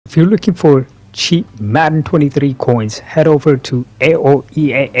If you're looking for cheap Madden 23 coins, head over to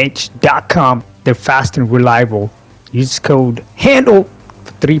AOEAH.com. They're fast and reliable. Use code HANDLE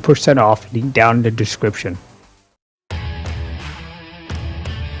for 3% off. Link down in the description.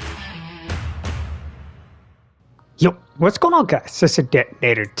 Yo, what's going on, guys? This is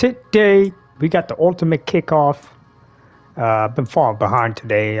Detonator. Today, we got the ultimate kickoff. I've been falling behind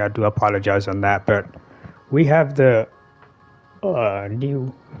today. I do apologize on that, but we have the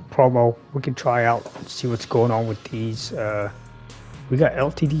new promo. We can try out, see what's going on with these. We got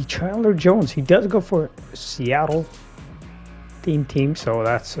LTD Chandler Jones. He does go for Seattle team, so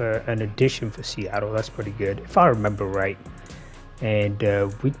that's an addition for Seattle. That's pretty good, if I remember right. And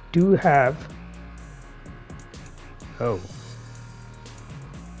we do have... Oh,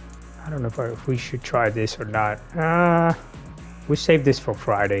 I don't know if we should try this or not. We'll save this for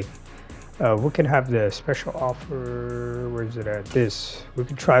Friday. We can have the special offer. Where is it at? This. We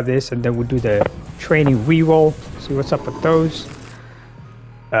can try this, and then we'll do the training reroll. See what's up with those.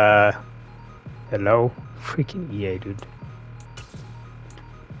 Hello, freaking EA, dude.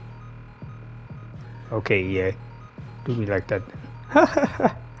 Okay, EA, do me like that.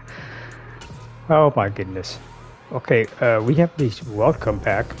 Oh my goodness. Okay, we have this welcome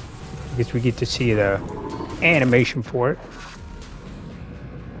pack. I guess we get to see the animation for it.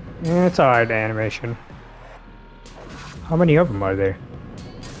 Yeah, it's alright, animation. How many of them are there?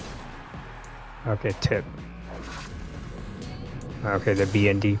 Okay, tip. Okay, the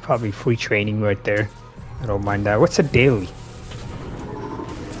BND, probably free training right there. I don't mind that. What's a daily?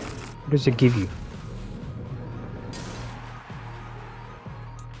 What does it give you?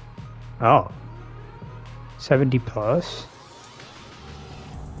 Oh. 70 plus?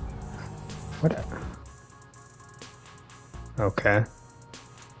 What? Okay.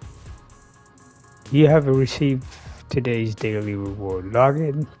 You have received today's daily reward.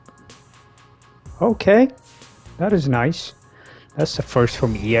 Login. Okay. That is nice. That's the first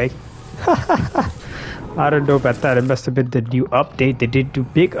from EA. I don't know about that. It must have been the new update. They did do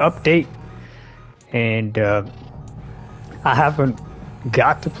big update. And I haven't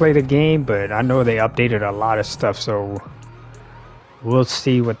got to play the game, but I know they updated a lot of stuff, so we'll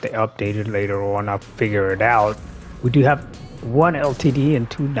see what they updated later on. I'll figure it out. We do have one LTD and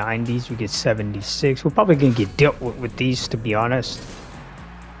two 90s. We get 76. We're probably gonna get dealt with these, to be honest.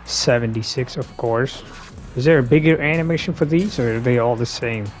 76, of course. Is there a bigger animation for these, or are they all the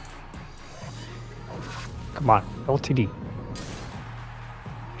same? Come on, LTD.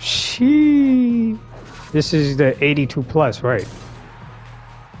 Shee. This is the 82 plus, right?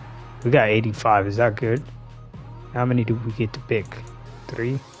 We got 85. Is that good? How many do we get to pick?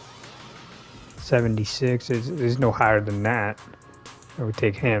 3? 76. There's no higher than that. I would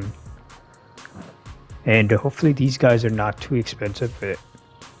take him. And hopefully these guys are not too expensive. But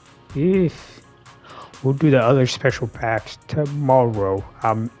if we'll do the other special packs tomorrow.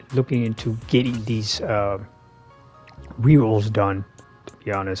 I'm looking into getting these rerolls done. To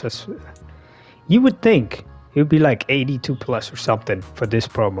be honest, you would think it would be like 82 plus or something for this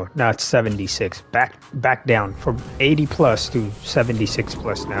promo. Now it's 76. Back down from 80 plus to 76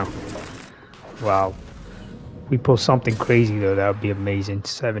 plus now. Wow. We pull something crazy though, that would be amazing.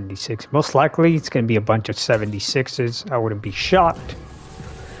 76. Most likely it's going to be a bunch of 76s. I wouldn't be shocked.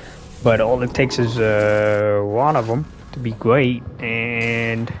 But all it takes is one of them to be great.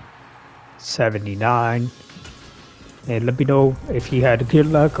 And 79. And let me know if you had good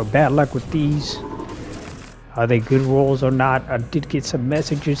luck or bad luck with these. Are they good rolls or not? I did get some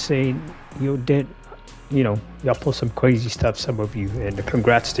messages saying y'all pull some crazy stuff, some of you, and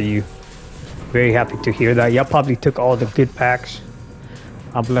congrats to you. Very happy to hear that. Y'all probably took all the good packs.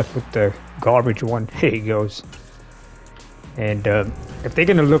 I'm left with the garbage one. Here he goes. And if they're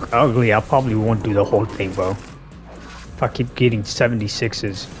gonna look ugly, I probably won't do the whole thing, bro. If I keep getting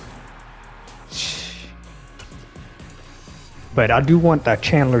 76s. But I do want that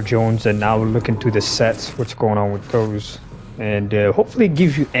Chandler Jones, and now we're looking through the sets, what's going on with those. And hopefully it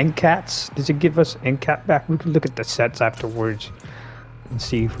gives you end cats. Does it give us end cat back? We can look at the sets afterwards and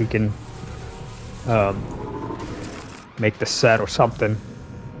see if we can make the set or something.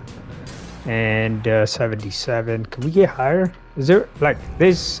 And 77. Can we get higher? Is there, like,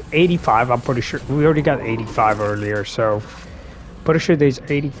 there's 85, I'm pretty sure. We already got 85 earlier, so pretty sure there's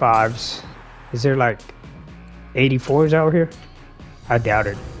 85s. Is there like 84s out here? I doubt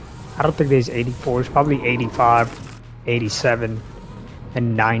it. I don't think there's 84s. Probably 85, 87,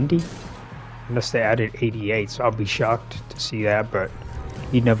 and 90. Unless they added 88, so I'll be shocked to see that, but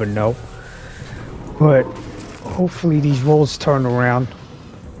you never know. But hopefully these rolls turn around.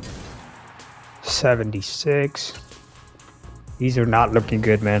 76. These are not looking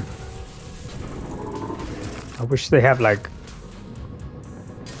good, man. I wish they have like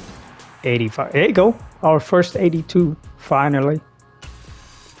 85. There you go. Our first 82, finally.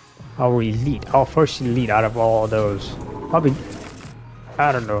 Our elite. Our first elite out of all those. Probably,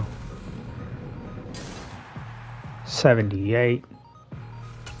 I don't know. 78.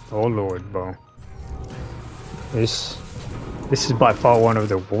 Oh Lord, bro. This is by far one of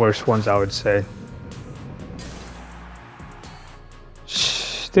the worst ones, I would say.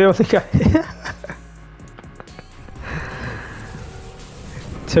 Still think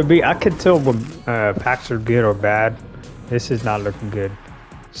to me, I can tell when packs are good or bad. This is not looking good.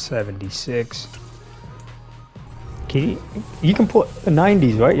 76. You can put the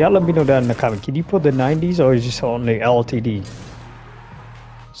 90s, right? Y'all let me know down in the comment. Can you put the 90s or is it just only LTD?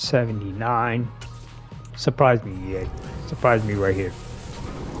 79. Surprised me, yeah. Surprised me right here.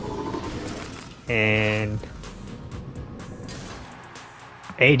 And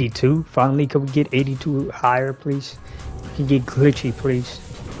 82. Finally, can we get 82 higher, please? Can you get glitchy, please?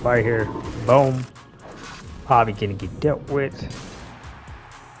 Right here. Boom. Probably gonna get dealt with.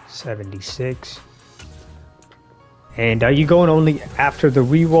 76. And are you going only after the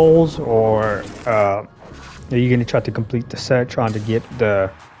re-rolls, or are you gonna try to complete the set, trying to get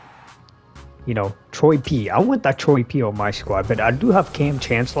the, you know, Troy P? I want that Troy P on my squad, but I do have Cam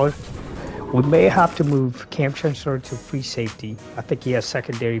Chancellor. We may have to move Cam Chancellor to free safety. I think he has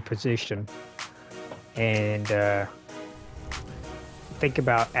secondary position, and think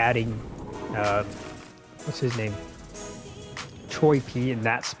about adding what's his name, Troy P in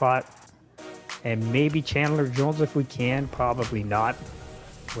that spot. And maybe Chandler Jones if we can. Probably not.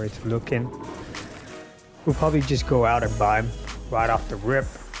 Where it's looking. We'll probably just go out and buy him right off the rip.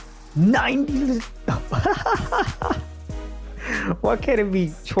 90. Why can't it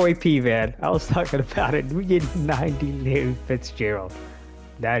be Troy P, man? I was talking about it. We get 90 Larry Fitzgerald.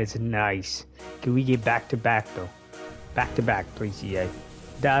 That is nice. Can we get back-to-back, though? Back-to-back, please, EA.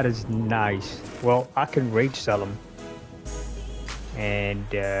 That is nice. Well, I can rage sell him. And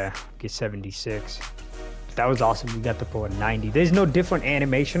get 76. That was awesome. We got to pull a 90. There's no different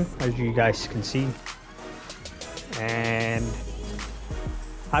animation, as you guys can see. And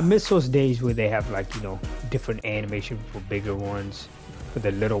I miss those days where they have, like, you know, different animation for bigger ones, for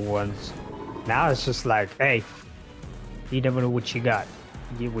the little ones. Now it's just like, hey, you never know what you got.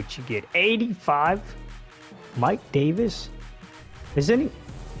 You get what you get. 85. Mike Davis. Is any?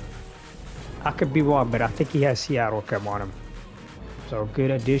 I could be wrong, but I think he has Seattle come on him. So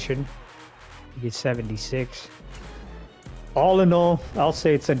good addition. You get 76. All in all, I'll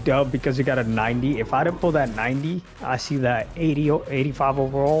say it's a dub because you got a 90. If I didn't pull that 90, I see that 80 or 85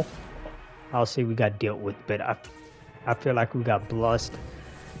 overall. I'll say we got dealt with, but I feel like we got blessed.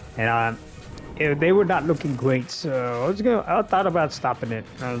 And they were not looking great, so I thought about stopping it.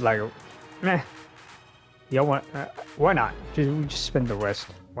 I was like, meh. You want? Why not? We just spend the rest.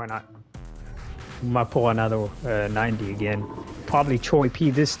 Why not? We might pull another 90 again. Probably Troy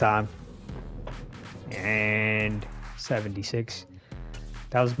P this time. And 76.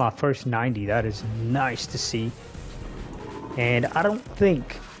 That was my first 90. That is nice to see. And I don't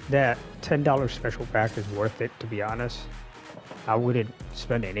think that $10 special pack is worth it, to be honest. I wouldn't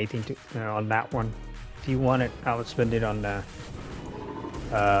spend anything on that one. If you want it, I would spend it on the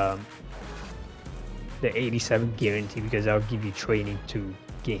 87 guarantee, because I'll give you training to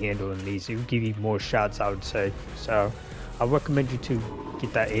get handle in these. It will give you more shots, I would say. So I recommend you to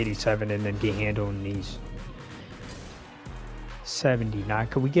get that 87 and then get handle in these. 79.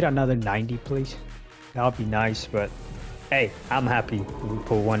 Can we get another 90, please? That would be nice, but hey, I'm happy we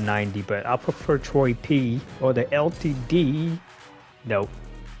pull 190, but I prefer Troy P or the LTD. Nope.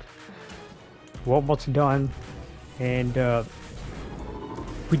 Almost done. And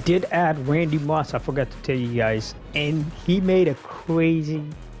we did add Randy Moss. I forgot to tell you guys, and he made a crazy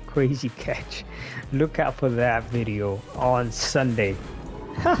catch. Look out for that video on Sunday.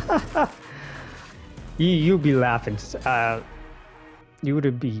 You'll be laughing. You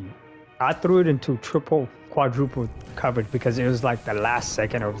would be. I threw it into triple, quadruple coverage because it was like the last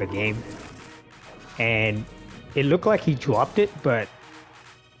second of the game, and it looked like he dropped it, but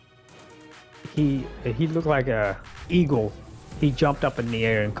he looked like a eagle. He jumped up in the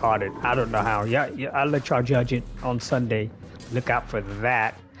air and caught it. I don't know how. Yeah, I'll let y'all judge it on Sunday. Look out for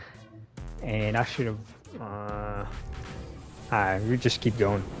that. And I should have. Alright, we just keep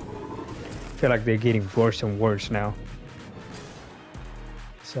going. I feel like they're getting worse and worse now.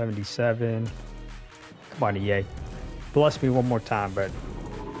 77. Come on, EA. Bless me one more time, but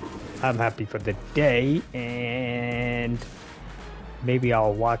I'm happy for the day. And maybe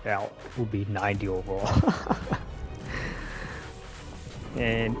I'll walk out. Will be 90 overall.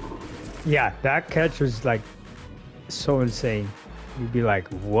 And yeah, that catch was like so insane. You'd be like,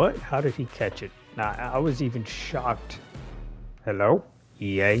 what? How did he catch it? Nah, I was even shocked. Hello?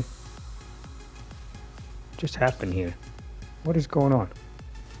 EA? What just happened here? What is going on?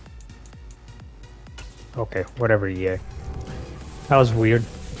 Okay, whatever, EA. That was weird.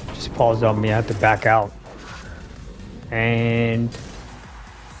 Just paused on me. I had to back out. And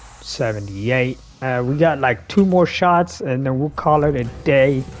 78. We got like 2 more shots and then we'll call it a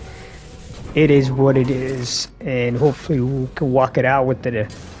day. It is what it is. And hopefully we can walk it out with the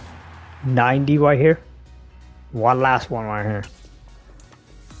 90 right here. One last one right here.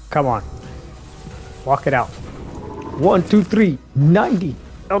 Come on. Walk it out. 1, 2, 3. 90.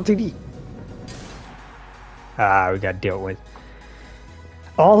 LTD. We got dealt with.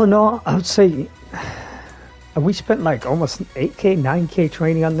 All in all, I would say we spent like almost 8K, 9K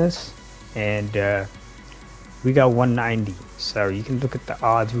training on this. And we got 190. So you can look at the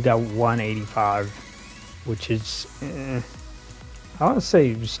odds. We got 185, which is I don't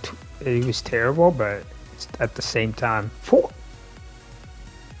say it was terrible, but it's at the same time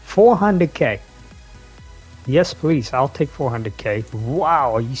 400K. Yes, please. I'll take 400K.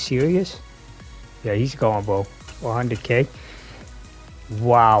 Wow, are you serious? Yeah, he's going, bro. 400K.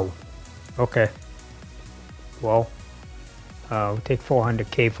 Wow. Okay. Well, we'll take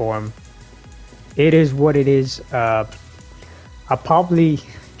 400K for him. It is what it is. I'll probably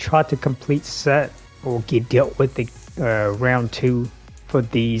try to complete set or get dealt with the round 2 for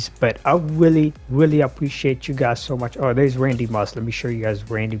these, but I really appreciate you guys so much. Oh, there's Randy Moss. Let me show you guys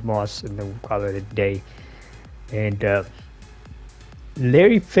Randy Moss and then we'll call it a day. And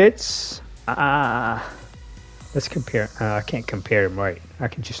Larry Fitz, let's compare. I can't compare him, right? I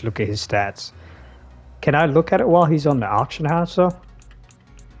can just look at his stats. Can I look at it while he's on the auction house though?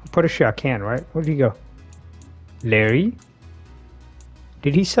 I'm pretty sure I can, right? Where did he go? Larry?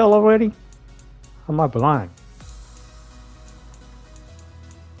 Did he sell already? Am I blind?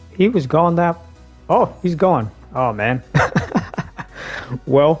 He was gone that... Oh, he's gone. Oh, man.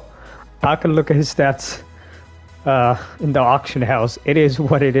 Well, I can look at his stats in the auction house. It is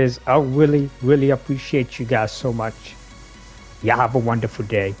what it is. I really appreciate you guys so much. Y'all have a wonderful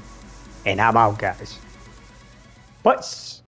day. And I'm out, guys. Peace.